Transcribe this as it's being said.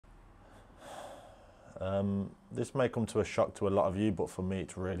This may come to a shock to a lot of you, but for me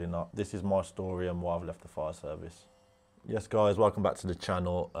it's really not. This is my story and why I've left the fire service. Yes guys, welcome back to the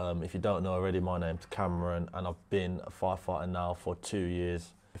channel. If you don't know already, my name's Cameron and I've been a firefighter now for 2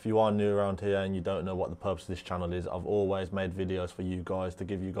 years. If you are new around here and you don't know what the purpose of this channel is, I've always made videos for you guys to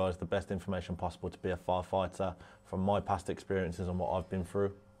give you guys the best information possible to be a firefighter from my past experiences and what I've been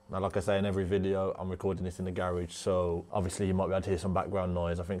through. Now, like I say in every video, I'm recording this in the garage, so obviously you might be able to hear some background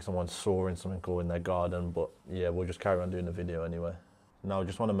noise. I think someone's sawing something cool in their garden, but yeah, we'll just carry on doing the video anyway. Now, I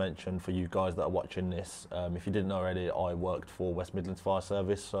just want to mention for you guys that are watching this, if you didn't know already, I worked for West Midlands Fire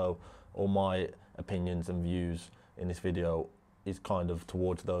Service, so all my opinions and views in this video is kind of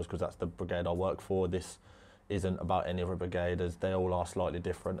towards those because that's the brigade I work for. This isn't about any other brigade, as they all are slightly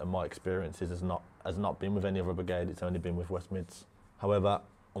different, and my experiences has not been with any other brigade, it's only been with West Mids. However,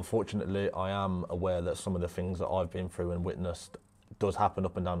 unfortunately, I am aware that some of the things that I've been through and witnessed does happen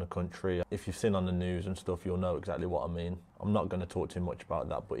up and down the country. If you've seen on the news and stuff, you'll know exactly what I mean. I'm not going to talk too much about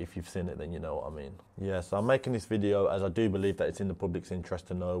that, but if you've seen it, then you know what I mean. Yeah, so I'm making this video as I do believe that it's in the public's interest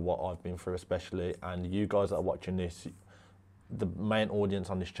to know what I've been through especially, and you guys that are watching this, the main audience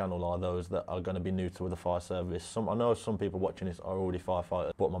on this channel are those that are going to be new to the fire service. I know some people watching this are already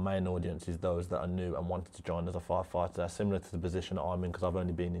firefighters, but my main audience is those that are new and wanted to join as a firefighter, similar to the position that I'm in because I've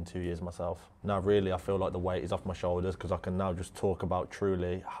only been in 2 years myself. Now really I feel like the weight is off my shoulders because I can now just talk about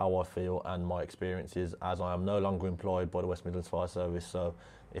truly how I feel and my experiences, as I am no longer employed by the West Midlands Fire Service, so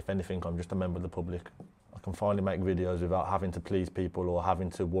if anything I'm just a member of the public. I can finally make videos without having to please people or having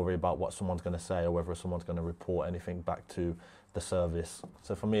to worry about what someone's going to say or whether someone's going to report anything back to the service.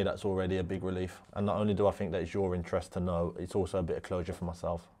 So for me, that's already a big relief. And not only do I think that it's your interest to know, it's also a bit of closure for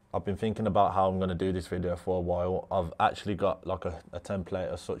myself. I've been thinking about how I'm going to do this video for a while. I've actually got like a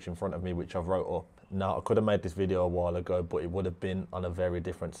template as such in front of me, which I've wrote up. Now, I could have made this video a while ago, but it would have been on a very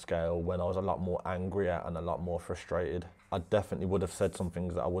different scale when I was a lot more angrier and a lot more frustrated. I definitely would have said some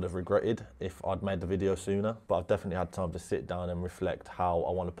things that I would have regretted if I'd made the video sooner, but I've definitely had time to sit down and reflect how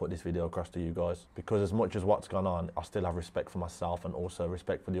I want to put this video across to you guys. Because as much as what's gone on, I still have respect for myself and also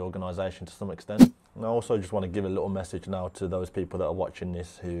respect for the organisation to some extent. And I also just want to give a little message now to those people that are watching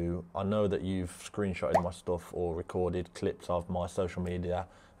this who, I know that you've screenshotted my stuff or recorded clips of my social media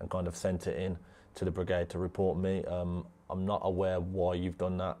and kind of sent it in to the brigade to report me. I'm not aware why you've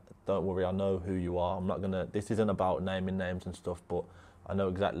done that. Don't worry, I know who you are. I'm not gonna, this isn't about naming names and stuff, but I know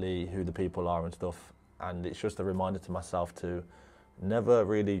exactly who the people are and stuff. And it's just a reminder to myself to never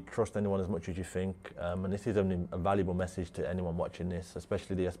really trust anyone as much as you think. And this is a valuable message to anyone watching this,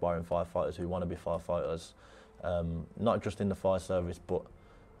 especially the aspiring firefighters who want to be firefighters, not just in the fire service, but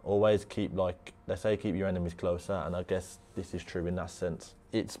always keep, like they say, keep your enemies closer, and I guess this is true in that sense.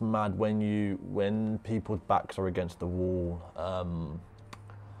 It's mad when people's backs are against the wall. I'm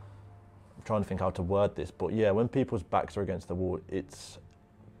trying to think how to word this, but yeah, when people's backs are against the wall, it's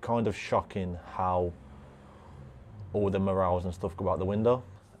kind of shocking how all the morals and stuff go out the window,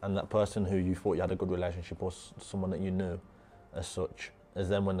 and that person who you thought you had a good relationship or someone that you knew as such, as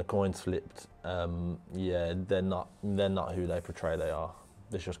then when the coins flipped, yeah, they're not who they portray they are.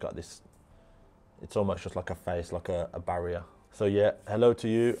 They've just got this, it's almost just like a face, like a barrier. So yeah, hello to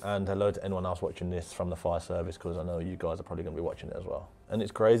you and hello to anyone else watching this from the fire service, because I know you guys are probably going to be watching it as well. And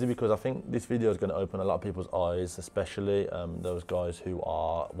it's crazy because I think this video is going to open a lot of people's eyes, especially those guys who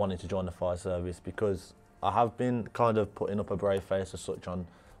are wanting to join the fire service, because I have been kind of putting up a brave face as such on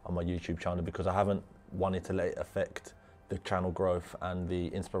my YouTube channel because I haven't wanted to let it affect the channel growth and the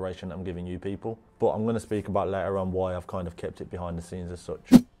inspiration I'm giving you people. But I'm going to speak about later on why I've kind of kept it behind the scenes as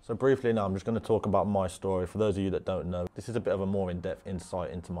such. So briefly now, I'm just going to talk about my story. For those of you that don't know, this is a bit of a more in-depth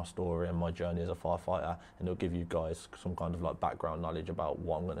insight into my story and my journey as a firefighter, and it'll give you guys some kind of like background knowledge about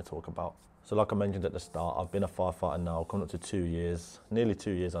what I'm going to talk about. So like I mentioned at the start, I've been a firefighter now, coming up to 2 years, nearly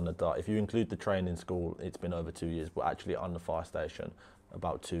 2 years on the dot. If you include the training school, it's been over 2 years, but actually on the fire station,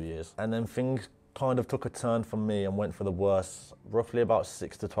 about 2 years. And then things kind of took a turn for me and went for the worse roughly about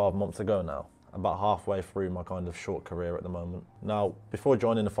 6 to 12 months ago now, about halfway through my kind of short career at the moment. Now, before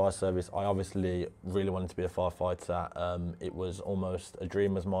joining the fire service, I obviously really wanted to be a firefighter. It was almost a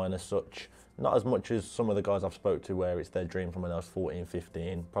dream of mine as such, not as much as some of the guys I've spoke to where it's their dream from when I was 14,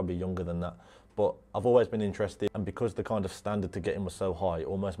 15, probably younger than that. But I've always been interested, and because the kind of standard to get in was so high, it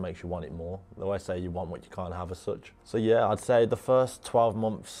almost makes you want it more. They always say you want what you can't have as such. So yeah, I'd say the first 12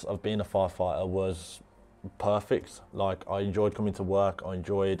 months of being a firefighter was perfect. Like, I enjoyed coming to work, I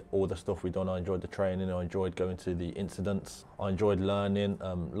enjoyed all the stuff we'd done, I enjoyed the training, I enjoyed going to the incidents, I enjoyed learning.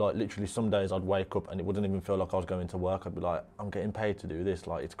 Like literally some days I'd wake up and it wouldn't even feel like I was going to work. I'd be like, I'm getting paid to do this,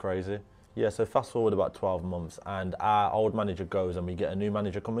 like it's crazy. Yeah, so fast forward about 12 months and our old manager goes and we get a new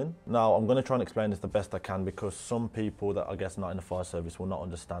manager come in. Now, I'm going to try and explain this the best I can because some people that I guess not in the fire service will not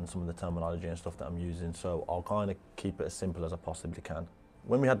understand some of the terminology and stuff that I'm using, so I'll kind of keep it as simple as I possibly can.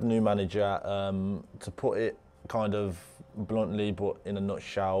 When we had the new manager, to put it kind of bluntly but in a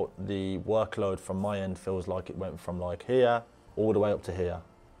nutshell, the workload from my end feels like it went from like here all the way up to here.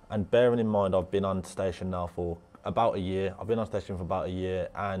 And bearing in mind I've been on station now for about a year, I've been on station for about a year,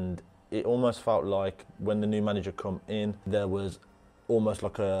 and it almost felt like when the new manager come in, there was almost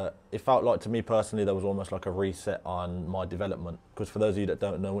like it felt like to me personally, there was almost like a reset on my development. Because for those of you that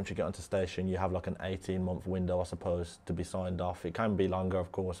don't know, once you get onto station, you have like an 18-month window, I suppose, to be signed off. It can be longer,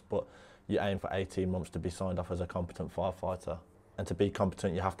 of course, but you aim for 18 months to be signed off as a competent firefighter. And to be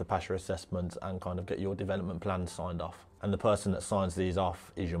competent, you have to pass your assessments and kind of get your development plans signed off. And the person that signs these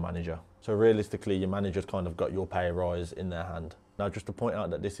off is your manager. So realistically, your manager's kind of got your pay rise in their hand. Now, just to point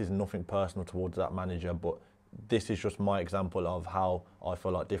out that this is nothing personal towards that manager, but this is just my example of how I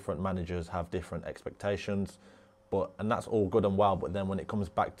feel like different managers have different expectations. And that's all good and well, but then when it comes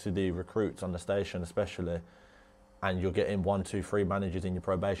back to the recruits on the station especially, and you're getting 1, 2, 3 managers in your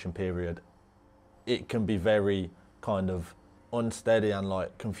probation period, it can be very kind of unsteady and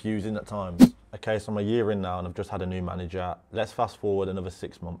like confusing at times. Okay, so I'm a year in now and I've just had a new manager. Let's fast forward another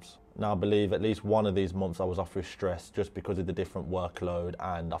 6 months. Now, I believe at least one of these months I was off with stress just because of the different workload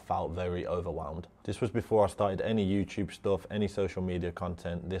and I felt very overwhelmed. This was before I started any YouTube stuff, any social media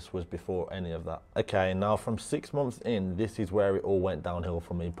content. This was before any of that. Okay, now from 6 months in, this is where it all went downhill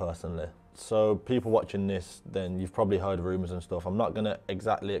for me personally. So people watching this, then you've probably heard rumours and stuff. I'm not going to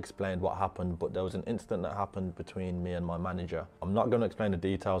exactly explain what happened, but there was an incident that happened between me and my manager. I'm not going to explain the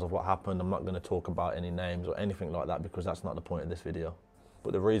details of what happened. I'm not going to talk about any names or anything like that because that's not the point of this video.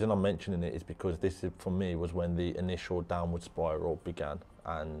 But the reason I'm mentioning it is because this, for me, was when the initial downward spiral began,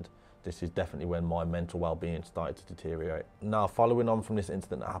 and this is definitely when my mental well-being started to deteriorate. Now, following on from this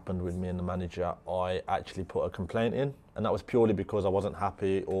incident that happened with me and the manager, I actually put a complaint in, and that was purely because I wasn't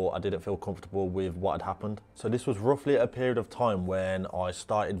happy or I didn't feel comfortable with what had happened. So this was roughly a period of time when I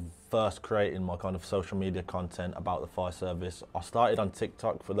started first creating my kind of social media content about the fire service. I started on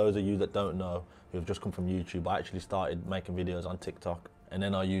TikTok. For those of you that don't know, who have just come from YouTube, I actually started making videos on TikTok. And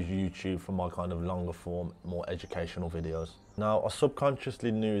then I use YouTube for my kind of longer form, more educational videos. Now, I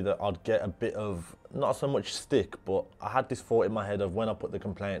subconsciously knew that I'd get a bit of, not so much stick, but I had this thought in my head of when I put the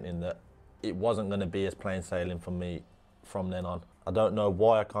complaint in that it wasn't going to be as plain sailing for me from then on. I don't know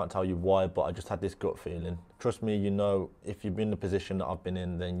why, I can't tell you why, but I just had this gut feeling. Trust me, you know, if you've been in the position that I've been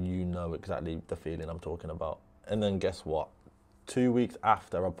in, then you know exactly the feeling I'm talking about. And then guess what? 2 weeks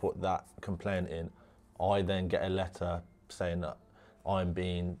after I put that complaint in, I then get a letter saying that I'm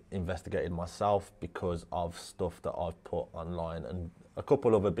being investigated myself because of stuff that I've put online and a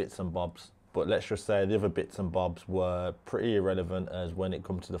couple other bits and bobs. But let's just say the other bits and bobs were pretty irrelevant, as when it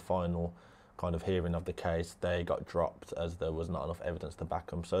comes to the final kind of hearing of the case, they got dropped as there was not enough evidence to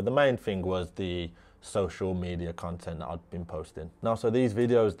back them. So the main thing was the social media content that I'd been posting. Now, so these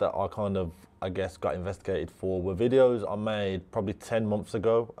videos that I kind of, I guess, got investigated for were videos I made probably 10 months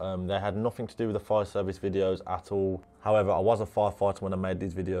ago. They had nothing to do with the fire service videos at all. However, I was a firefighter when I made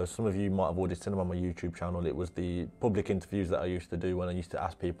these videos. Some of you might have already seen them on my YouTube channel. It was the public interviews that I used to do when I used to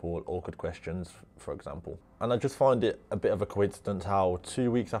ask people awkward questions, for example. And I just find it a bit of a coincidence how 2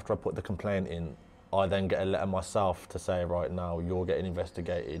 weeks after I put the complaint in, I then get a letter myself to say, right now, you're getting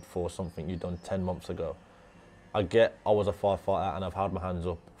investigated for something you'd done 10 months ago. I was a firefighter and I've held my hands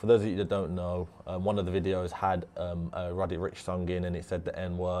up. For those of you that don't know, one of the videos had a Roddy Ricch song in and it said the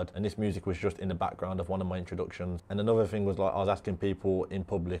N-word, and this music was just in the background of one of my introductions. And another thing was, like, I was asking people in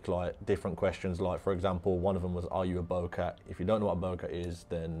public like different questions, like for example, one of them was, are you a bocat? If you don't know what a bocat is,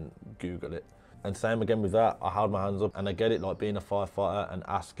 then Google it. And same again with that, I held my hands up, and I get it, like being a firefighter and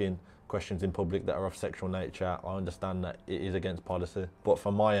asking questions in public that are of sexual nature, I understand that it is against policy. But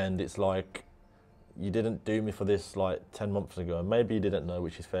from my end, it's like, you didn't do me for this like 10 months ago. Maybe you didn't know,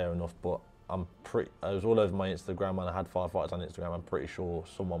 which is fair enough, but I was all over my Instagram and I had firefighters on Instagram. I'm pretty sure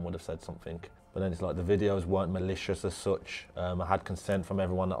someone would have said something. But then it's like the videos weren't malicious as such. I had consent from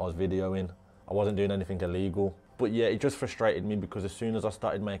everyone that I was videoing. I wasn't doing anything illegal. But yeah, it just frustrated me because as soon as I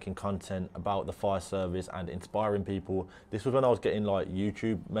started making content about the fire service and inspiring people, this was when I was getting like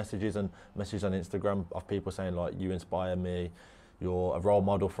YouTube messages and messages on Instagram of people saying like, you inspire me, you're a role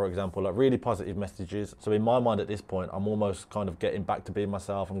model, for example, like really positive messages. So in my mind at this point, I'm almost kind of getting back to being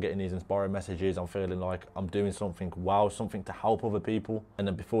myself. I'm getting these inspiring messages. I'm feeling like I'm doing something, wow, something to help other people. And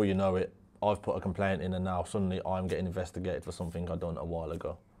then before you know it, I've put a complaint in and now suddenly I'm getting investigated for something I'd done a while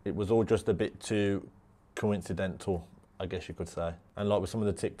ago. It was all just a bit too coincidental. I guess you could say. And like with some of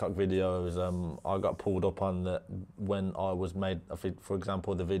the TikTok videos, I got pulled up on that when I was made, for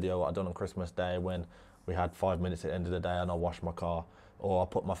example, the video I done on Christmas Day when we had 5 minutes at the end of the day and I washed my car, or I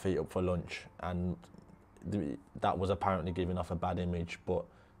put my feet up for lunch, and that was apparently giving off a bad image, but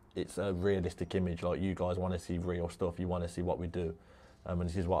it's a realistic image. Like, you guys want to see real stuff, you want to see what we do. And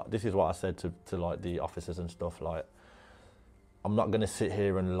this is what I said to like the officers and stuff. Like, I'm not going to sit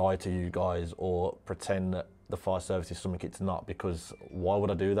here and lie to you guys or pretend that the fire service is something it's not, because why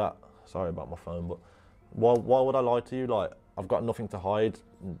would I do that? Sorry about my phone, but why would I lie to you? Like, I've got nothing to hide.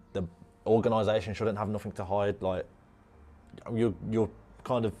 The organisation shouldn't have nothing to hide. Like, you're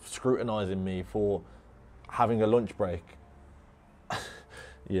kind of scrutinising me for having a lunch break.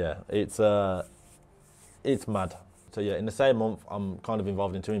 Yeah, it's mad. So yeah, in the same month, I'm kind of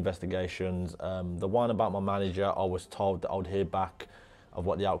involved in 2 investigations. The one about my manager, I was told that I would hear back of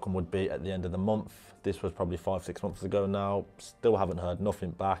what the outcome would be at the end of the month. This was probably 5-6 months ago now. Still haven't heard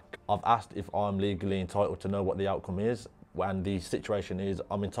nothing back. I've asked if I'm legally entitled to know what the outcome is, and the situation is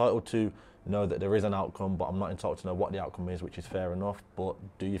I'm entitled to know that there is an outcome, but I'm not entitled to know what the outcome is, which is fair enough. But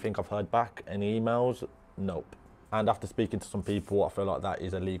do you think I've heard back? Any emails? Nope. And after speaking to some people, I feel like that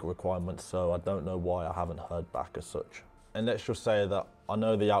is a legal requirement, so I don't know why I haven't heard back as such. And let's just say that I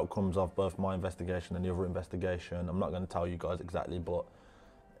know the outcomes of both my investigation and the other investigation. I'm not going to tell you guys exactly, but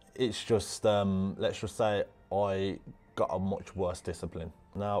it's just, let's just say I got a much worse discipline.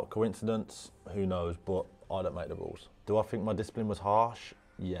 Now, coincidence? Who knows, but I don't make the rules. Do I think my discipline was harsh?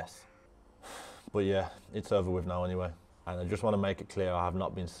 Yes. But yeah, it's over with now anyway. And I just want to make it clear, I have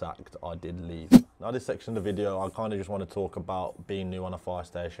not been sacked, I did leave. Now, this section of the video, I kind of just want to talk about being new on a fire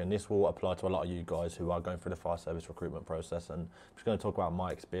station. This will apply to a lot of you guys who are going through the fire service recruitment process, and I'm just going to talk about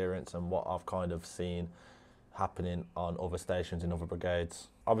my experience and what I've kind of seen happening on other stations in other brigades.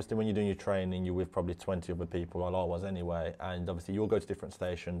 Obviously, when you're doing your training, you're with probably 20 other people, like I was anyway, and obviously you'll go to different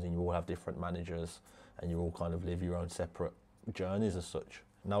stations and you all have different managers and you all kind of live your own separate journeys as such.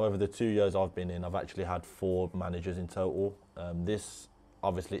 Now, over the 2 years I've been in, I've actually had 4 managers in total. This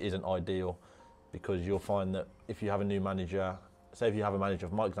obviously isn't ideal, because you'll find that if you have a new manager, say if you have a manager,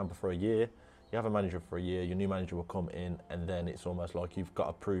 for my example, for a year, you have a manager for a year, your new manager will come in, and then it's almost like you've got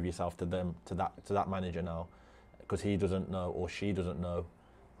to prove yourself to them, to that manager now, because he doesn't know or she doesn't know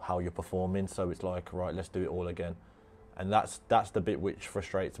how you're performing. So it's like, right, let's do it all again. And that's the bit which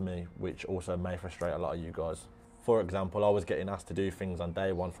frustrates me, which also may frustrate a lot of you guys. For example, I was getting asked to do things on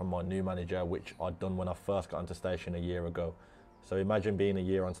day one from my new manager, which I'd done when I first got into station a year ago. So imagine being a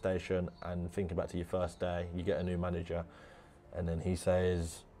year on station and thinking back to your first day, you get a new manager, and then he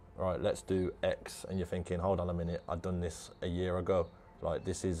says, right, let's do X, and you're thinking, hold on a minute, I've done this a year ago. Like,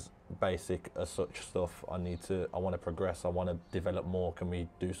 this is basic as such stuff. I want to progress, I want to develop more. Can we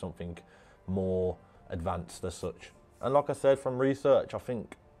do something more advanced as such? And like I said, from research, I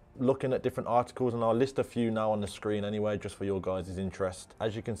think looking at different articles, and I'll list a few now on the screen anyway, just for your guys' interest.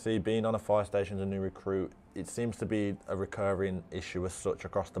 As you can see, being on a fire station as a new recruit, it seems to be a recurring issue as such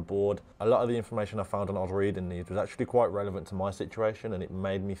across the board. A lot of the information I found when I was reading these was actually quite relevant to my situation, and it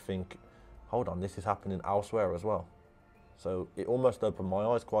made me think, hold on, this is happening elsewhere as well. So it almost opened my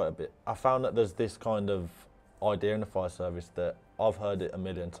eyes quite a bit. I found that there's this kind of idea in the fire service that I've heard it a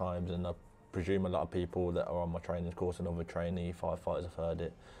million times, and I presume a lot of people that are on my training course and other trainee firefighters have heard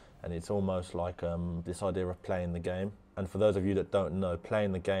it. And it's almost like this idea of playing the game. And for those of you that don't know,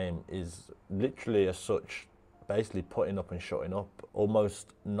 playing the game is literally as such, basically putting up and shutting up,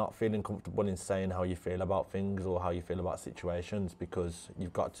 almost not feeling comfortable in saying how you feel about things or how you feel about situations, because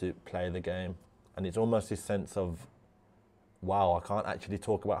you've got to play the game. And it's almost this sense of, wow, I can't actually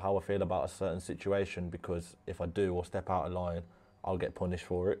talk about how I feel about a certain situation, because if I do or step out of line, I'll get punished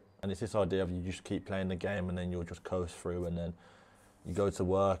for it. And it's this idea of you just keep playing the game and then you'll just coast through, and then you go to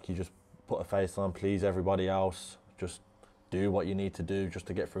work, you just put a face on, please everybody else, just do what you need to do just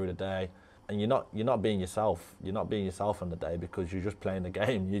to get through the day. And you're not being yourself. You're not being yourself on the day, because you're just playing the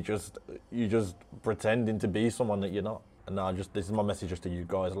game. You're just pretending to be someone that you're not. And now this is my message just to you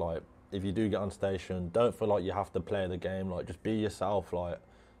guys, like, if you do get on station, don't feel like you have to play the game. Like, just be yourself. Like,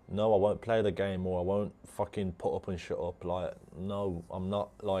 no, I won't play the game, or I won't fucking put up and shut up. Like, no, I'm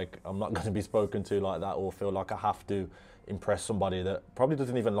not going to be spoken to like that, or feel like I have to impress somebody that probably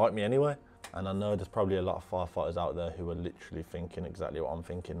doesn't even like me anyway. And I know there's probably a lot of firefighters out there who are literally thinking exactly what I'm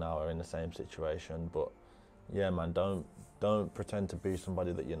thinking now, or in the same situation. But yeah, man, don't pretend to be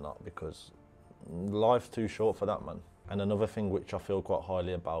somebody that you're not, because life's too short for that, man. And another thing which I feel quite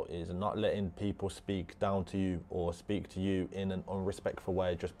highly about is not letting people speak down to you or speak to you in an unrespectful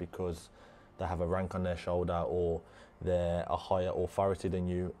way just because they have a rank on their shoulder or they're a higher authority than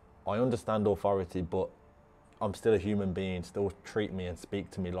you. I understand authority, but I'm still a human being, still treat me and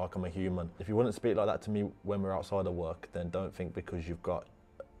speak to me like I'm a human. If you wouldn't speak like that to me when we're outside of work, then don't think because you've got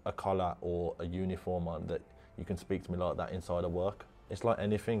a collar or a uniform on that you can speak to me like that inside of work. It's like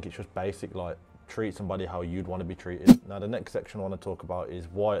anything, it's just basic, like treat somebody how you'd want to be treated. Now the next section I want to talk about is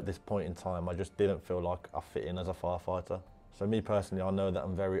why at this point in time I just didn't feel like I fit in as a firefighter. So me personally, I know that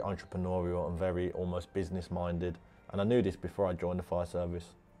I'm very entrepreneurial and very almost business minded, and I knew this before I joined the fire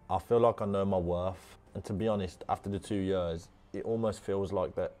service. I feel like I know my worth, and to be honest, after the 2 years, it almost feels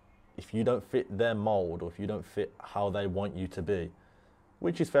like that if you don't fit their mould or if you don't fit how they want you to be,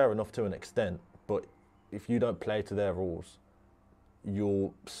 which is fair enough to an extent, but if you don't play to their rules,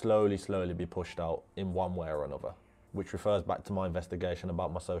 you'll slowly be pushed out in one way or another, which refers back to my investigation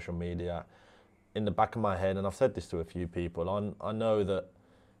about my social media. In the back of my head, and I've said this to a few people, I know that,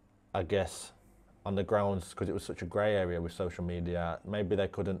 I guess, on the grounds, because it was such a grey area with social media, maybe they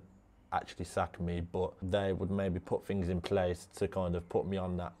couldn't actually sack me, but they would maybe put things in place to kind of put me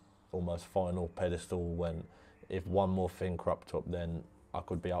on that almost final pedestal when if one more thing cropped up, then I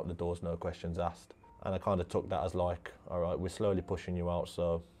could be out the doors, no questions asked. And I kind of took that as like, all right, we're slowly pushing you out,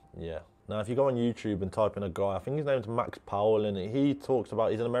 so yeah. Now, if you go on YouTube and type in a guy, I think his name's Max Powell, and he talks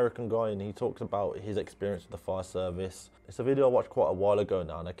about, he's an American guy, and he talks about his experience with the fire service. It's a video I watched quite a while ago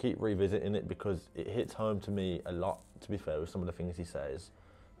now, and I keep revisiting it because it hits home to me a lot, to be fair, with some of the things he says.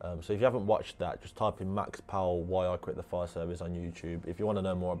 So if you haven't watched that, just type in Max Powell, why I quit the fire service on YouTube, if you want to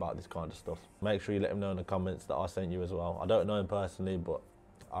know more about this kind of stuff. Make sure you let him know in the comments that I sent you as well. I don't know him personally, but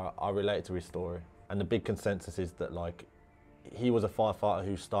I relate to his story. And the big consensus is that, like, he was a firefighter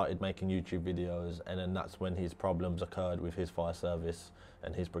who started making YouTube videos, and then that's when his problems occurred with his fire service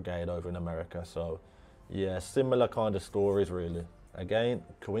and his brigade over in America. So yeah, similar kind of stories really. Again,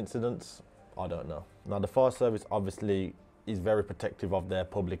 coincidence? I don't know. Now the fire service obviously is very protective of their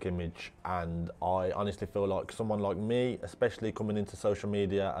public image, and I honestly feel like someone like me, especially coming into social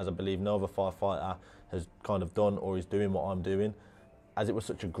media, as I believe no other firefighter has kind of done or is doing what I'm doing, as it was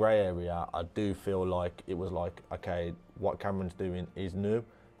such a grey area, I do feel like it was like, okay, what Cameron's doing is new.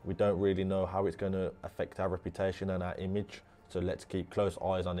 We don't really know how it's going to affect our reputation and our image, so let's keep close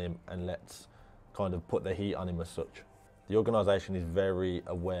eyes on him and let's kind of put the heat on him as such. The organisation is very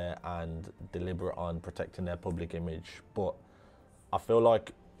aware and deliberate on protecting their public image, but I feel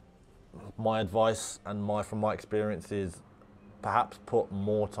like my advice and from my experience is perhaps put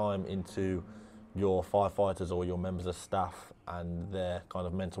more time into your firefighters or your members of staff and their kind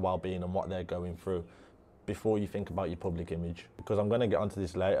of mental well-being and what they're going through before you think about your public image. Because I'm going to get onto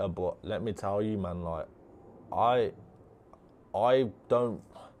this later, but let me tell you, man, like, I don't,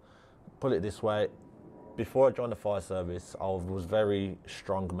 put it this way, before I joined the fire service, I was very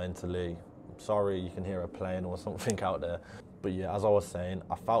strong mentally. Sorry, you can hear a plane or something out there. But yeah, as I was saying,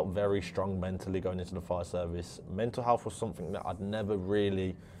 I felt very strong mentally going into the fire service. Mental health was something that I'd never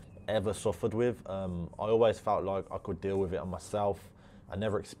really ever suffered with. I always felt like I could deal with it on myself. I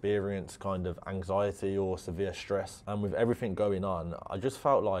never experienced kind of anxiety or severe stress. And with everything going on, I just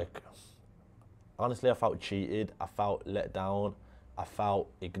felt like, honestly, I felt cheated. I felt let down. I felt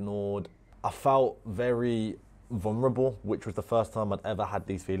ignored. I felt very vulnerable, which was the first time I'd ever had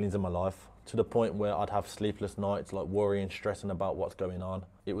these feelings in my life, to the point where I'd have sleepless nights, like worrying, stressing about what's going on.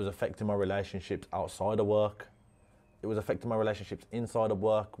 It was affecting my relationships outside of work. It was affecting my relationships inside of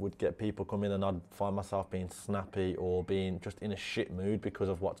work. Would get people come in and I'd find myself being snappy or being just in a shit mood because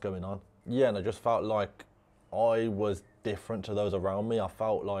of what's going on. Yeah, and I just felt like I was different to those around me. I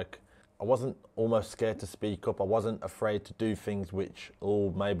felt like I wasn't almost scared to speak up. I wasn't afraid to do things which,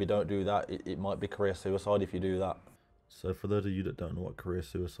 oh, maybe don't do that. It might be career suicide if you do that. So for those of you that don't know what career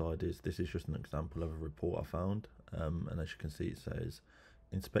suicide is, this is just an example of a report I found. And as you can see, it says,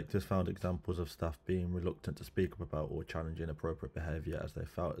 inspectors found examples of staff being reluctant to speak up about or challenge inappropriate behaviour as they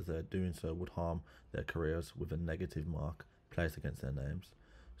felt as their doing so would harm their careers with a negative mark placed against their names.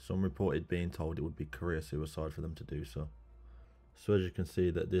 Some reported being told it would be career suicide for them to do so. So as you can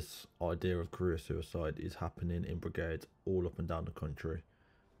see, that this idea of career suicide is happening in brigades all up and down the country,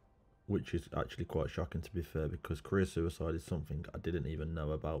 which is actually quite shocking, to be fair, because career suicide is something I didn't even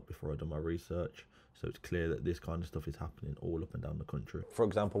know about before I done my research. So it's clear that this kind of stuff is happening all up and down the country. For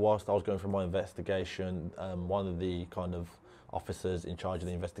example, whilst I was going through my investigation, one of the kind of officers in charge of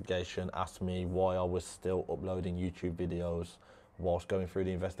the investigation asked me why I was still uploading YouTube videos whilst going through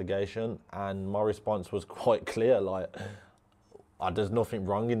the investigation, and my response was quite clear, like, there's nothing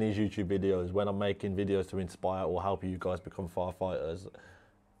wrong in these YouTube videos. When I'm making videos to inspire or help you guys become firefighters,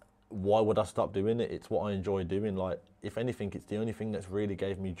 why would I stop doing it? It's what I enjoy doing. Like, if anything, it's the only thing that's really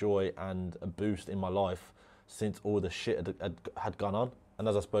gave me joy and a boost in my life since all the shit had gone on. And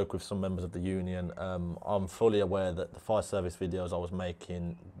as I spoke with some members of the union, I'm fully aware that the fire service videos I was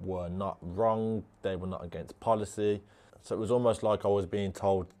making were not wrong, they were not against policy. So it was almost like I was being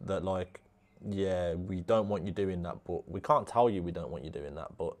told that, like, yeah, we don't want you doing that, but we can't tell you we don't want you doing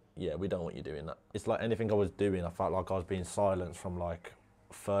that, but yeah, we don't want you doing that. It's like anything I was doing, I felt like I was being silenced from like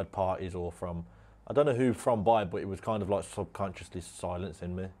third parties or from, I don't know who from by, but it was kind of like subconsciously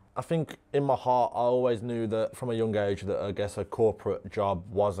silencing me. I think in my heart, I always knew that from a young age that I guess a corporate job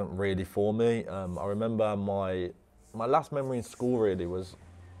wasn't really for me. I remember my last memory in school really was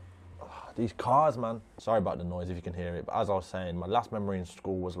these cars, man. Sorry about the noise if you can hear it, but as I was saying, my last memory in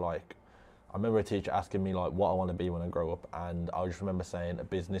school was like, I remember a teacher asking me like what I want to be when I grow up, and I just remember saying a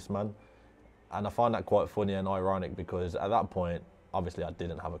businessman. And I find that quite funny and ironic because at that point, obviously I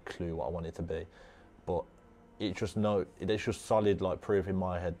didn't have a clue what I wanted to be, but it's just solid like proof in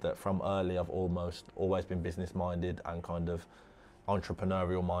my head that from early I've always been business minded and kind of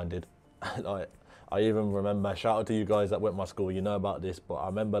entrepreneurial minded. Like I even remember, shout out to you guys that went to my school, you know about this, but I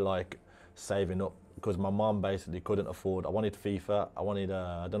remember like saving up because my mum basically couldn't afford, I wanted FIFA,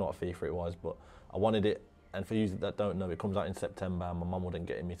 I don't know what FIFA it was, but I wanted it. And for you that don't know, it comes out in September and my mum wouldn't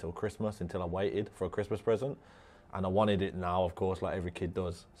get it me till Christmas until I waited for a Christmas present. And I wanted it now, of course, like every kid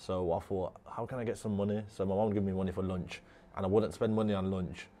does. So I thought, how can I get some money? So my mum would give me money for lunch and I wouldn't spend money on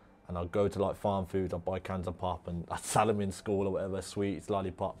lunch. And I'd go to like farm foods, I'd buy cans of pop and I'd sell them in school or whatever, sweets,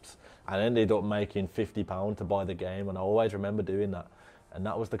 lollipops. And I ended up making £50 to buy the game. And I always remember doing that. And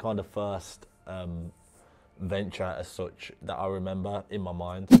that was the kind of first venture as such that I remember in my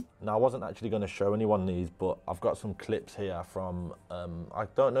mind. Now I wasn't actually going to show anyone these, but I've got some clips here from, I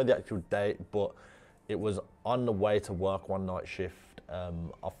don't know the actual date, but it was on the way to work one night shift.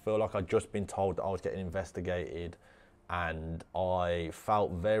 I feel like I'd just been told that I was getting investigated and I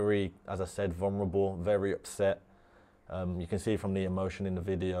felt very, as I said, vulnerable, very upset. You can see from the emotion in the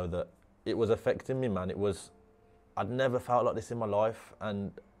video that it was affecting me, man. I'd never felt like this in my life,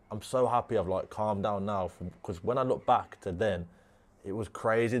 and I'm so happy I've like calmed down now because when I look back to then, it was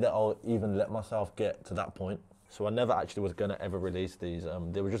crazy that I'll even let myself get to that point. So I never actually was gonna ever release these.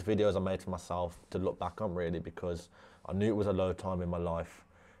 They were just videos I made for myself to look back on really, because I knew it was a low time in my life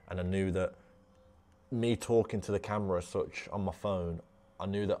and I knew that me talking to the camera as such on my phone, I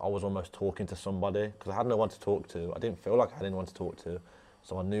knew that I was almost talking to somebody because I had no one to talk to. I didn't feel like I had anyone to talk to.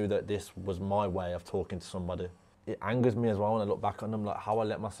 So I knew that this was my way of talking to somebody. It angers me as well when I look back on them, like how I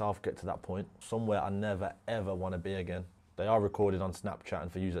let myself get to that point, somewhere I never ever want to be again. They are recorded on Snapchat,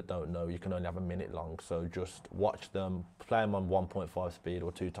 and for you that don't know, you can only have a minute long, so just watch them, play them on 1.5 speed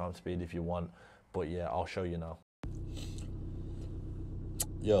or 2x speed if you want, but yeah, I'll show you now.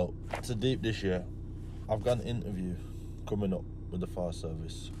 Yo, to deep this year, I've got an interview coming up with the fire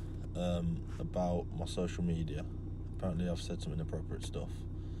service about my social media. Apparently I've said some inappropriate stuff.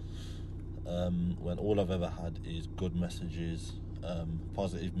 When all I've ever had is good messages,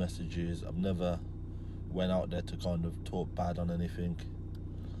 positive messages. I've never went out there to kind of talk bad on anything.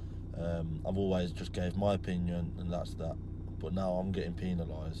 I've always just gave my opinion and that's that. But now I'm getting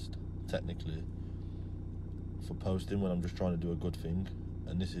penalised, technically, for posting when I'm just trying to do a good thing.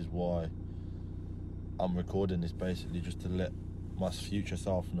 And this is why I'm recording this, basically just to let my future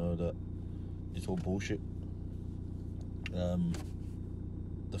self know that it's all bullshit.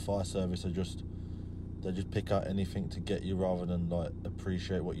 The fire service they just pick out anything to get you rather than like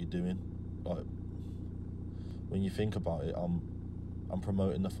appreciate what you're doing. Like when you think about it, I'm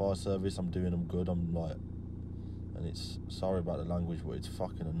promoting the fire service, I'm doing them good, I'm like, and it's, sorry about the language, but it's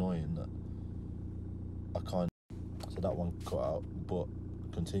fucking annoying that so that one cut out. But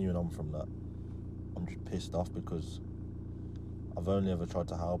continuing on from that, I'm just pissed off because I've only ever tried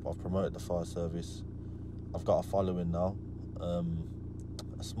to help. I've promoted the fire service, I've got a following now,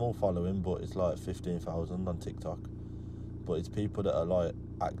 a small following, but it's like 15,000 on TikTok. But it's people that are like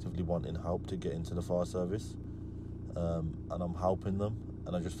actively wanting help to get into the fire service, and I'm helping them,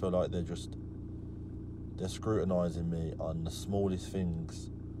 and I just feel like they're scrutinising me on the smallest things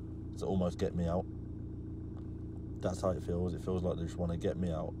to almost get me out. That's how it feels. It feels like they just want to get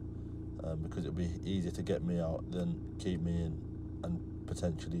me out, because it'll be easier to get me out than keep me in and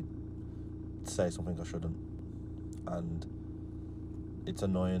potentially say something I shouldn't. And it's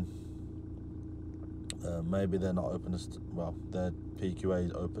annoying. Maybe they're not openness to, well, their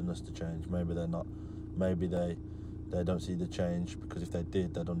PQA's openness to change. Maybe they're not. Maybe they don't see the change, because if they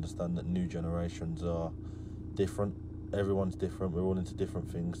did, they'd understand that new generations are different. Everyone's different. We're all into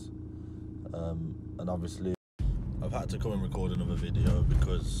different things. And obviously, I've had to come and record another video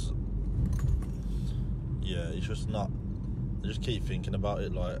because, yeah, it's just not. I just keep thinking about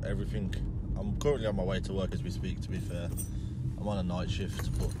it, like everything. I'm currently on my way to work as we speak, to be fair. I'm on a night shift,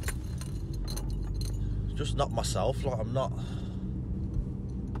 but just not myself. Like, I'm not,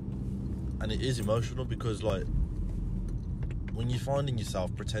 and it is emotional because, like, when you're finding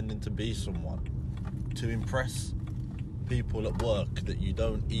yourself pretending to be someone to impress people at work that you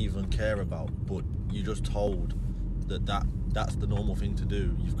don't even care about, but you're just told that's the normal thing to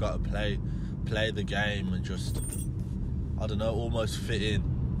do. You've got to play the game and just, I don't know, almost fit in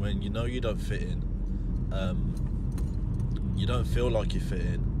when you know you don't fit in. You don't feel like you fit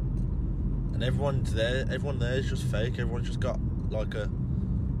in, and everyone there is just fake. Everyone's just got like a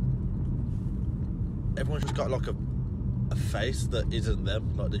face that isn't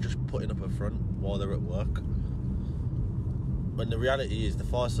them. Like, they're just putting up a front while they're at work, when the reality is the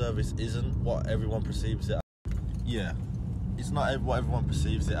fire service isn't what everyone perceives it as. Yeah, it's not what everyone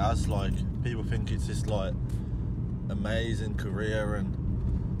perceives it as. Like, people think it's this like amazing career and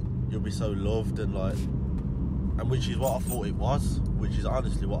you'll be so loved, and like, and which is what I thought it was, which is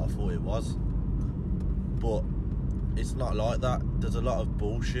honestly what I thought it was, but it's not like that. There's a lot of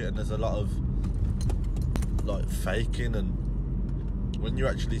bullshit and there's a lot of like faking, and when you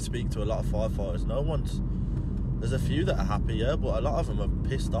actually speak to a lot of firefighters, there's a few that are happy, yeah, but a lot of them are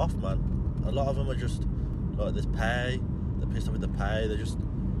pissed off, man. A lot of them are just like, there's pay, they're pissed off with the pay,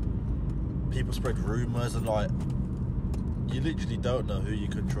 people spread rumours, and like, you literally don't know who you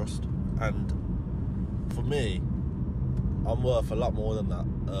can trust. And for me, I'm worth a lot more than that.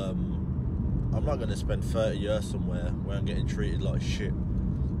 I'm not going to spend 30 years somewhere where I'm getting treated like shit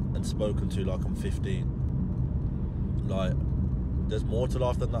and spoken to like I'm 15. Like, there's more to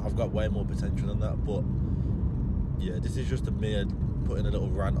life than that. I've got way more potential than that. But yeah, this is just me putting a little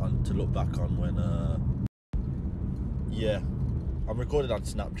rant on to look back on when yeah, I'm recorded on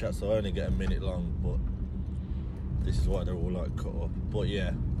Snapchat, so I only get a minute long, but this is why they're all like cut up. But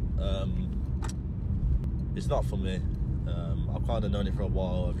yeah, it's not for me. I've kind of known it for a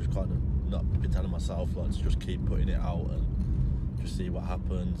while. I've just kind of not been telling myself like to just keep putting it out and just see what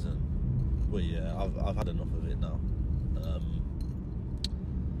happens. And well, yeah, I've had enough of it now.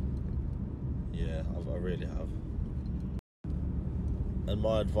 Yeah, I really have. And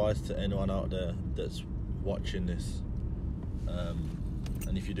my advice to anyone out there that's watching this,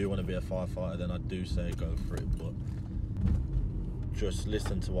 and if you do want to be a firefighter, then I do say go for it, but just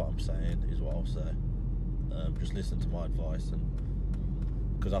listen to what I'm saying is what I'll say. Just listen to my advice, and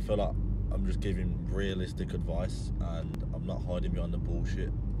because I feel like I'm just giving realistic advice and I'm not hiding behind the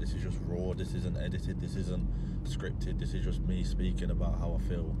bullshit. This is just raw, this isn't edited, this isn't scripted, this is just me speaking about how I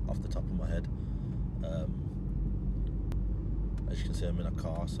feel off the top of my head. As you can see, I'm in a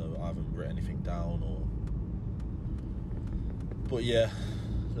car, so I haven't written anything down but yeah,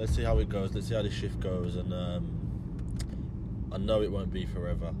 let's see how it goes, let's see how this shift goes, and I know it won't be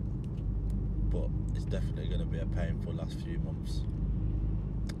forever, but it's definitely going to be a painful last few months,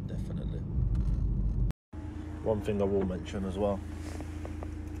 definitely. One thing I will mention as well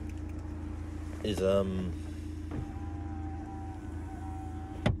is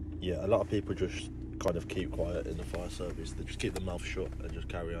yeah, a lot of people just kind of keep quiet in the fire service. They just keep their mouth shut and just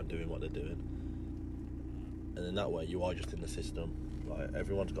carry on doing what they're doing, and in that way you are just in the system. Like,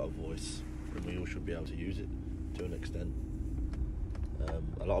 everyone's got a voice and we all should be able to use it to an extent.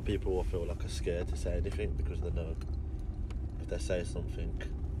 A lot of people will feel like are scared to say anything because they know if they say something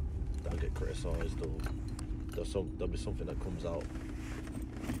they'll get criticised, or there'll be something that comes out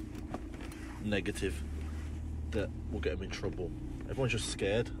negative that will get them in trouble. Everyone's just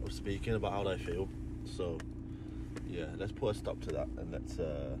scared of speaking about how they feel. So yeah, let's put a stop to that, and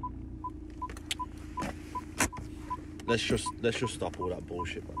let's just stop all that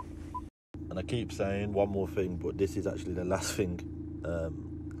bullshit, man. And I keep saying one more thing, but this is actually the last thing.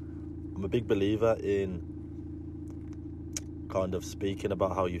 I'm a big believer in kind of speaking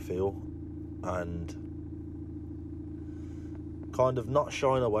about how you feel and kind of not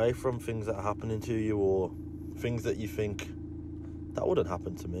shying away from things that are happening to you, or things that you think that wouldn't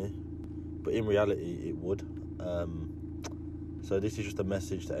happen to me, but in reality it would. So this is just a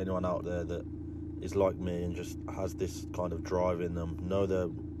message to anyone out there that is like me and just has this kind of drive in them.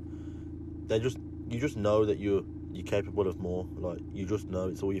 You just know that you're capable of more. Like, you just know,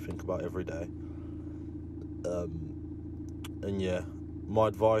 it's all you think about every day. And yeah, my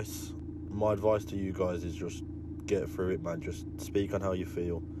advice to you guys is just get through it, man. Just speak on how you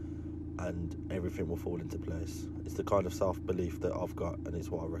feel and everything will fall into place. It's the kind of self-belief that I've got, and it's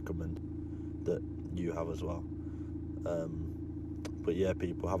what I recommend that you have as well. But yeah,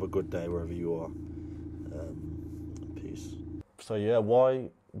 people, have a good day wherever you are. Peace. So yeah, why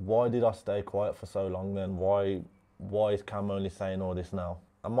did I stay quiet for so long then? Why is Cam only saying all this now?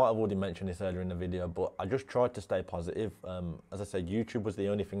 I might have already mentioned this earlier in the video, but I just tried to stay positive. As I said, YouTube was the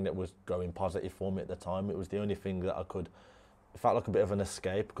only thing that was going positive for me at the time. It was the only thing that it felt like a bit of an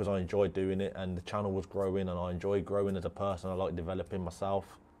escape because I enjoyed doing it and the channel was growing and I enjoyed growing as a person. I like developing myself.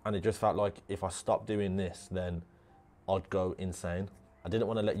 And it just felt like if I stopped doing this, then I'd go insane. I didn't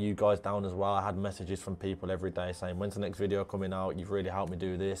want to let you guys down as well. I had messages from people every day saying, when's the next video coming out? You've really helped me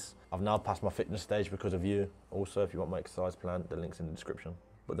do this. I've now passed my fitness stage because of you. Also, if you want my exercise plan, the link's in the description.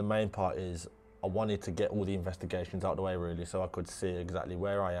 But the main part is I wanted to get all the investigations out of the way really, so I could see exactly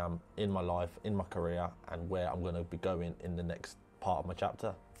where I am in my life, in my career, and where I'm going to be going in the next part of my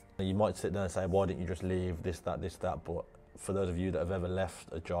chapter. You might sit there and say, why didn't you just leave this, that, but for those of you that have ever left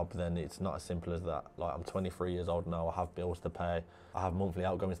a job, then it's not as simple as that. Like, I'm 23 years old now, I have bills to pay, I have monthly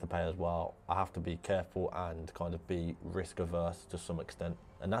outgoings to pay as well. I have to be careful and kind of be risk averse to some extent.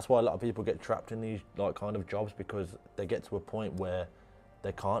 And that's why a lot of people get trapped in these like kind of jobs, because they get to a point where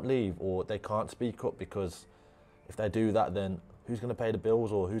they can't leave or they can't speak up, because if they do that, then who's going to pay the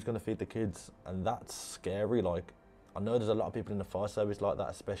bills or who's going to feed the kids? And that's scary. Like, I know there's a lot of people in the fire service like that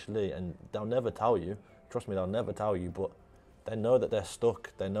especially, and they'll never tell you. Trust me, they'll never tell you, but they know that they're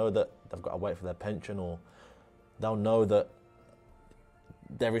stuck. They know that they've got to wait for their pension, or they'll know that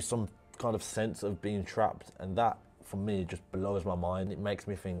there is some kind of sense of being trapped. And that, for me, just blows my mind. It makes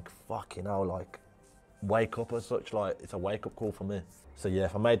me think, fucking hell, like, wake up as such. Like, it's a wake-up call for me. So yeah,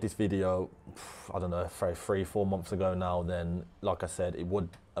 if I made this video, I don't know, 3-4 months ago now, then like I said, it would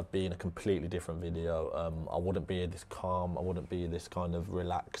have been a completely different video. I wouldn't be this calm, I wouldn't be this kind of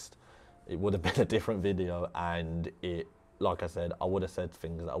relaxed. It would have been a different video, and like I said, I would have said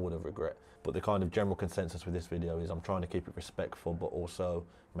things that I would have regret. But the kind of general consensus with this video is I'm trying to keep it respectful, but also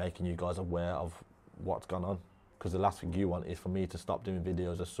making you guys aware of what's gone on. Because the last thing you want is for me to stop doing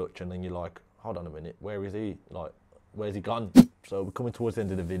videos as such, and then you're like, hold on a minute, where is he? Like, where's he gone? So we're coming towards the end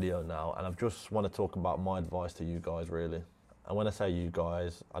of the video now, and I just want to talk about my advice to you guys, really. And when I say you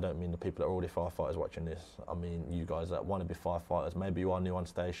guys, I don't mean the people that are already firefighters watching this. I mean you guys that want to be firefighters. Maybe you are new on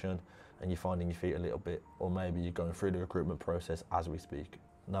station and you're finding your feet a little bit, or maybe you're going through the recruitment process as we speak.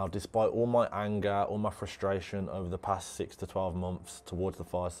 Now, despite all my anger, all my frustration over the past 6 to 12 months towards the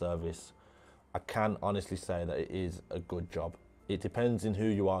fire service, I can honestly say that it is a good job. It depends on who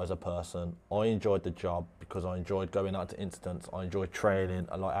you are as a person. I enjoyed the job because I enjoyed going out to incidents. I enjoyed training.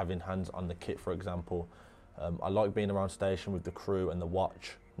 I like having hands on the kit, for example. I like being around station with the crew and the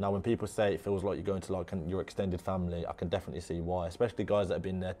watch. Now, when people say it feels like you're going to like your extended family, I can definitely see why, especially guys that have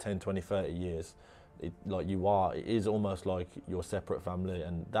been there 10, 20, 30 years. It is almost like your separate family,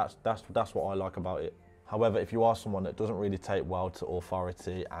 and that's what I like about it. However, if you are someone that doesn't really take well to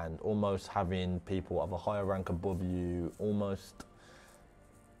authority and almost having people of a higher rank above you, almost,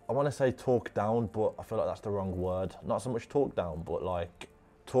 I want to say talk down, but I feel like that's the wrong word. Not so much talk down, but like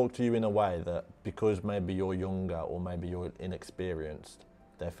talk to you in a way that because maybe you're younger or maybe you're inexperienced,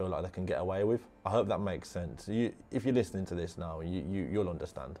 they feel like they can get away with. I hope that makes sense. If you're listening to this now, you'll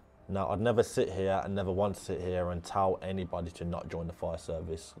understand. Now, I'd never sit here and never want to sit here and tell anybody to not join the fire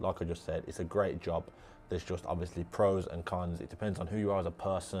service. Like I just said, it's a great job. There's just obviously pros and cons. It depends on who you are as a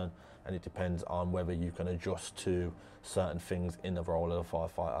person, and it depends on whether you can adjust to certain things in the role of a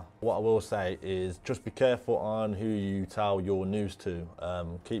firefighter. What I will say is just be careful on who you tell your news to.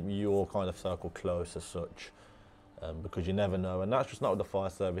 Keep your kind of circle close as such, because you never know. And that's just not with the fire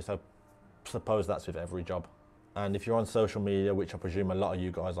service. I suppose that's with every job. And if you're on social media, which I presume a lot of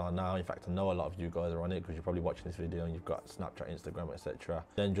you guys are now, in fact I know a lot of you guys are on it because you're probably watching this video and you've got Snapchat, Instagram, etc.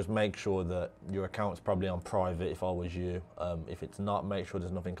 Then just make sure that your account's probably on private if I was you. If it's not, make sure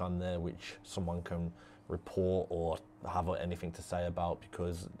there's nothing on there which someone can report or have anything to say about,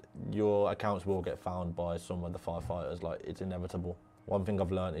 because your accounts will get found by some of the firefighters. Like, it's inevitable. One thing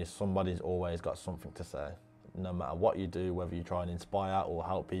I've learned is somebody's always got something to say. No matter what you do, whether you try and inspire or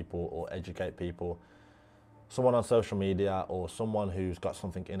help people or educate people, someone on social media or someone who's got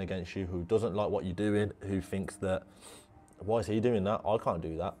something in against you, who doesn't like what you're doing, who thinks that, why is he doing that? I can't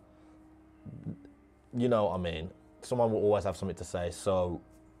do that. You know what I mean? Someone will always have something to say, so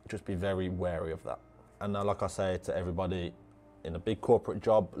just be very wary of that. And now, like I say to everybody, in a big corporate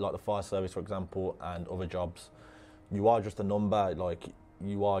job, like the fire service, for example, and other jobs, you are just a number. Like,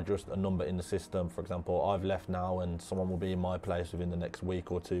 you are just a number in the system. For example, I've left now and someone will be in my place within the next week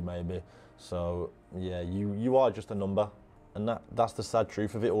or two maybe. So yeah, you are just a number, and that's the sad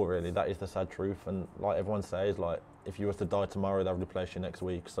truth of it all, really. That is the sad truth. And like everyone says, like, if you were to die tomorrow, they'll replace you next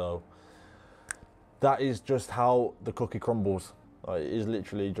week. So that is just how the cookie crumbles. Like, it is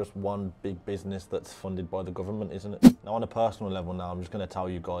literally just one big business that's funded by the government, isn't it? Now, on a personal level now, I'm just going to tell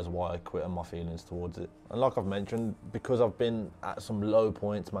you guys why I quit and my feelings towards it. And like I've mentioned, because I've been at some low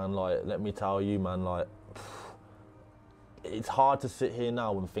points, man, like, let me tell you, man, like, it's hard to sit here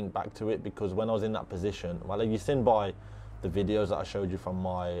now and think back to it, because when I was in that position, well, like, you've seen by the videos that I showed you from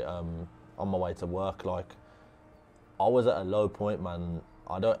my, on my way to work, like, I was at a low point, man.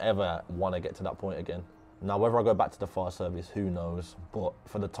 I don't ever want to get to that point again. Now, whether I go back to the fire service, who knows? But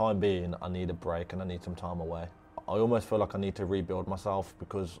for the time being, I need a break and I need some time away. I almost feel like I need to rebuild myself,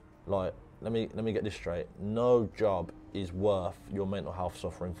 because, like, let me get this straight. No job is worth your mental health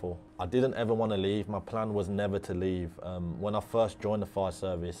suffering for. I didn't ever want to leave. My plan was never to leave. When I first joined the fire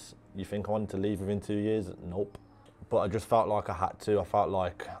service, you think I wanted to leave within 2 years? Nope. But I just felt like I had to. I felt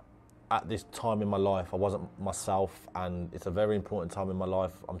like at this time in my life, I wasn't myself, and it's a very important time in my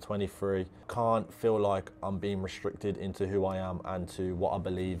life. I'm 23. Can't feel like I'm being restricted into who I am and to what I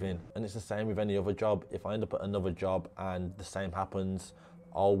believe in. And it's the same with any other job. If I end up at another job and the same happens,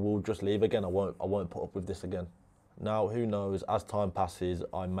 I will just leave again. I won't put up with this again. Now, who knows, as time passes,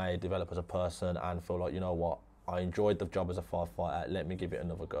 I may develop as a person and feel like, you know what, I enjoyed the job as a firefighter, let me give it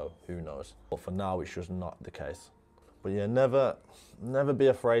another go, who knows. But for now, it's just not the case. But yeah, never be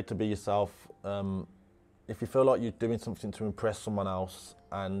afraid to be yourself. If you feel like you're doing something to impress someone else,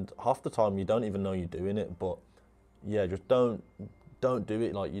 and half the time you don't even know you're doing it, but yeah, just don't do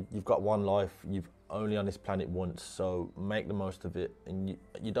it. Like, you've got one life, you've only on this planet once, so make the most of it. And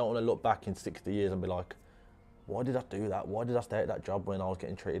you don't want to look back in 60 years and be like, why did I do that? Why did I stay at that job when I was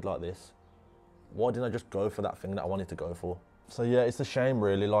getting treated like this? Why didn't I just go for that thing that I wanted to go for? So yeah, it's a shame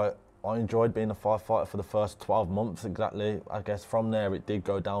really. Like, I enjoyed being a firefighter for the first 12 months exactly. I guess from there it did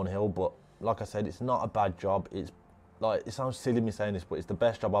go downhill, but like I said, it's not a bad job. It's like, it sounds silly me saying this, but it's the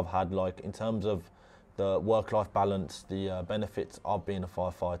best job I've had, like, in terms of the work-life balance, the benefits of being a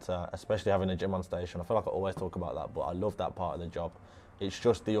firefighter, especially having a gym on station. I feel like I always talk about that, but I love that part of the job. It's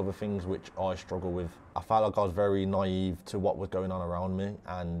just the other things which I struggle with. I felt like I was very naive to what was going on around me,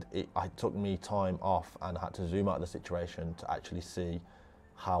 and it took me time off and had to zoom out of the situation to actually see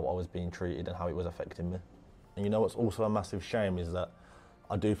how I was being treated and how it was affecting me. And you know what's also a massive shame is that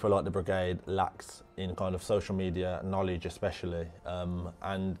I do feel like the brigade lacks in kind of social media knowledge, especially.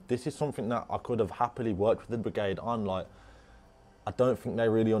 And this is something that I could have happily worked with the brigade on. Like, I don't think they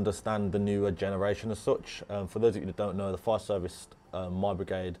really understand the newer generation as such. For those of you that don't know, the fire service, my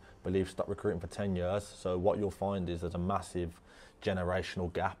brigade, believe stopped recruiting for 10 years. So what you'll find is there's a massive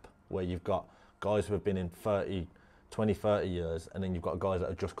generational gap where you've got guys who have been in 20, 30 years, and then you've got guys that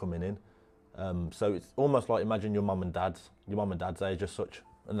are just coming in. So it's almost like, imagine your mum and dad's age as such.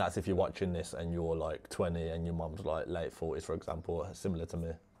 And that's if you're watching this and you're like 20 and your mum's like late 40s, for example, similar to me.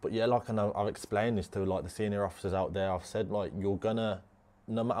 But yeah, like, I've explained this to like the senior officers out there. I've said, like, you're gonna,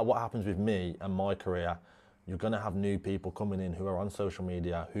 no matter what happens with me and my career, you're gonna have new people coming in who are on social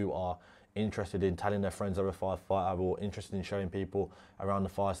media, who are interested in telling their friends they're a firefighter, or interested in showing people around the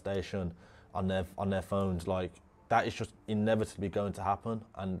fire station on their phones. Like, that is just inevitably going to happen,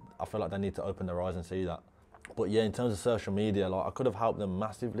 and I feel like they need to open their eyes and see that. But yeah, in terms of social media, like, I could have helped them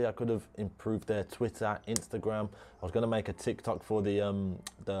massively. I could have improved their Twitter, Instagram. I was going to make a TikTok for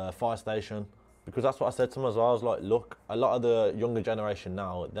the fire station, because that's what I said to them as well. I was like, look, a lot of the younger generation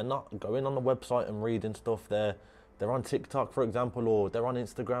now, they're not going on the website and reading stuff. They're on TikTok, for example, or they're on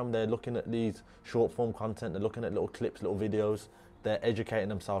Instagram. They're looking at these short form content. They're looking at little clips, little videos. They're educating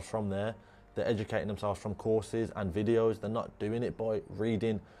themselves from there. They're educating themselves from courses and videos. They're not doing it by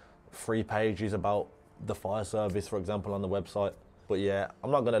reading 3 pages about the fire service, for example, on the website. But yeah,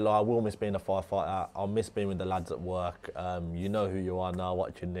 I'm not gonna lie, I will miss being a firefighter. I'll miss being with the lads at work. You know who you are now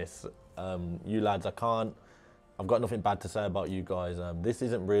watching this. You lads, I've got nothing bad to say about you guys. This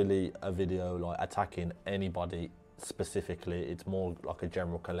isn't really a video like attacking anybody specifically. It's more like a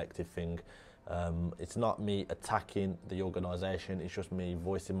general collective thing. It's not me attacking the organisation, it's just me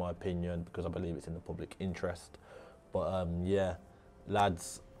voicing my opinion because I believe it's in the public interest. But yeah,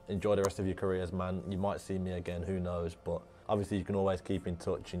 lads, enjoy the rest of your careers, man. You might see me again, who knows, but obviously you can always keep in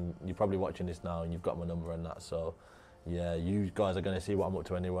touch, and you're probably watching this now and you've got my number and that, so yeah, you guys are going to see what I'm up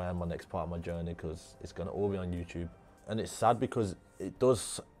to anyway on my next part of my journey, because it's going to all be on YouTube. And it's sad because it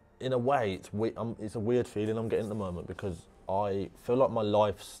does, in a way, it's a weird feeling I'm getting at the moment, because I feel like my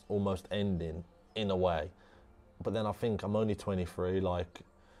life's almost ending in a way, but then I think I'm only 23, like,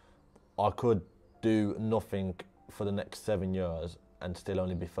 I could do nothing for the next 7 years and still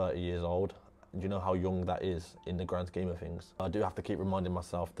only be 30 years old. Do you know how young that is in the grand scheme of things? I do have to keep reminding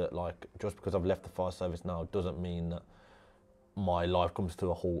myself that, like, just because I've left the fire service now doesn't mean that my life comes to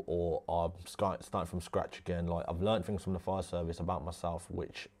a halt or I'm starting from scratch again. Like, I've learned things from the fire service about myself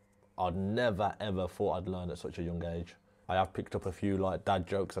which I'd never ever thought I'd learn at such a young age. I have picked up a few like dad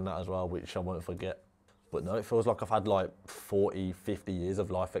jokes and that as well, which I won't forget. But no, it feels like I've had like 40, 50 years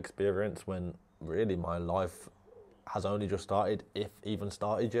of life experience when really my life has only just started, if even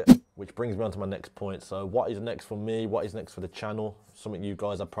started yet. Which brings me on to my next point. So what is next for me? What is next for the channel? Something you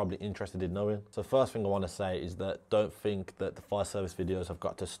guys are probably interested in knowing. So first thing I want to say is that don't think that the fire service videos have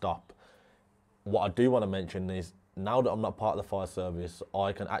got to stop. What I do want to mention is now that I'm not part of the fire service,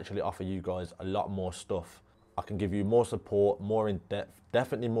 I can actually offer you guys a lot more stuff. I can give you more support, more in depth,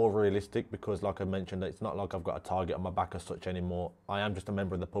 definitely more realistic, because like I mentioned, it's not like I've got a target on my back as such anymore. I am just a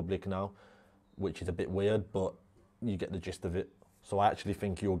member of the public now, which is a bit weird, but you get the gist of it. So I actually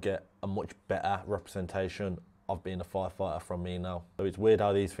think you'll get a much better representation of being a firefighter from me now. So it's weird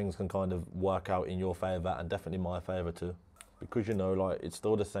how these things can kind of work out in your favour and definitely my favour too. Because, you know, like, it's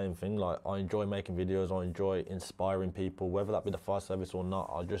still the same thing. Like, I enjoy making videos, I enjoy inspiring people, whether that be the fire service or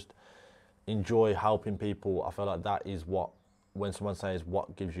not. I just enjoy helping people. I feel like that is what, when someone says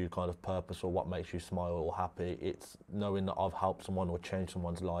what gives you kind of purpose or what makes you smile or happy, it's knowing that I've helped someone or changed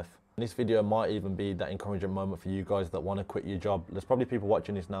someone's life. And this video might even be that encouraging moment for you guys that want to quit your job. There's probably people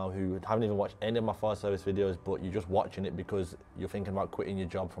watching this now who haven't even watched any of my fire service videos, but you're just watching it because you're thinking about quitting your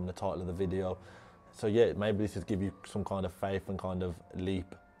job from the title of the video. So yeah, maybe this is give you some kind of faith and kind of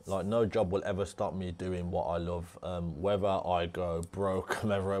leap. Like, no job will ever stop me doing what I love. Whether I go broke,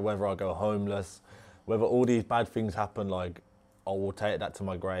 whether I go homeless, whether all these bad things happen, like, I will take that to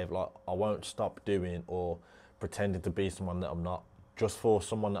my grave. Like, I won't stop doing or pretending to be someone that I'm not, just for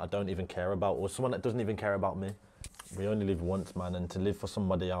someone that I don't even care about or someone that doesn't even care about me. We only live once, man, and to live for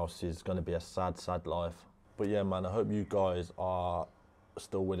somebody else is going to be a sad, sad life. But yeah, man, I hope you guys are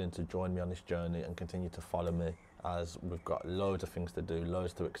still willing to join me on this journey and continue to follow me, as we've got loads of things to do,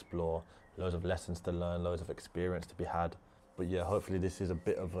 loads to explore, loads of lessons to learn, loads of experience to be had. But yeah, hopefully this is a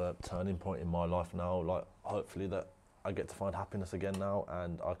bit of a turning point in my life now. Like, hopefully that I get to find happiness again now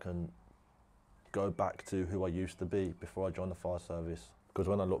and I can go back to who I used to be before I joined the fire service. Because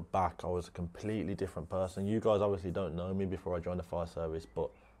when I look back, I was a completely different person. You guys obviously don't know me before I joined the fire service, but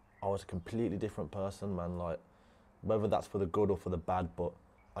I was a completely different person, man. Like, whether that's for the good or for the bad, but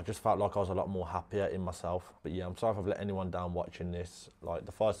I just felt like I was a lot more happier in myself. But yeah, I'm sorry if I've let anyone down watching this. Like,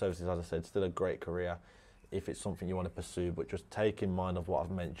 the fire service is, as I said, still a great career if it's something you want to pursue, but just take in mind of what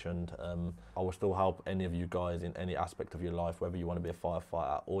I've mentioned. I will still help any of you guys in any aspect of your life, whether you want to be a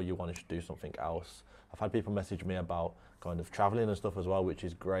firefighter or you want to do something else. I've had people message me about kind of traveling and stuff as well, which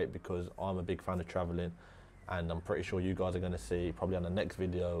is great because I'm a big fan of traveling, and I'm pretty sure you guys are going to see probably on the next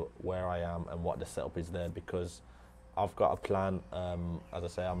video where I am and what the setup is there, because I've got a plan. As I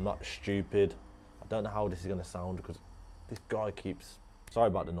say, I'm not stupid. I don't know how this is going to sound because this guy keeps... Sorry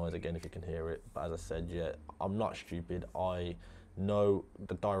about the noise again if you can hear it, but as I said, yeah, I'm not stupid. I know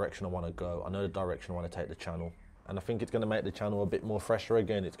the direction I want to go. I know the direction I want to take the channel. And I think it's going to make the channel a bit more fresher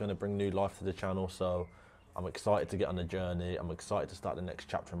again. It's going to bring new life to the channel. So I'm excited to get on the journey. I'm excited to start the next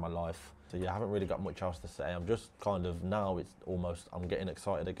chapter in my life. So yeah, I haven't really got much else to say. I'm just kind of now, it's almost, I'm getting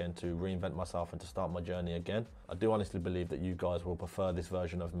excited again to reinvent myself and to start my journey again. I do honestly believe that you guys will prefer this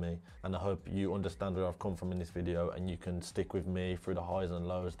version of me, and I hope you understand where I've come from in this video and you can stick with me through the highs and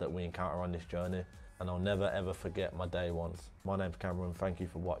lows that we encounter on this journey. And I'll never ever forget my day ones. My name's Cameron, thank you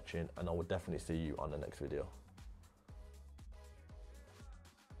for watching, and I will definitely see you on the next video.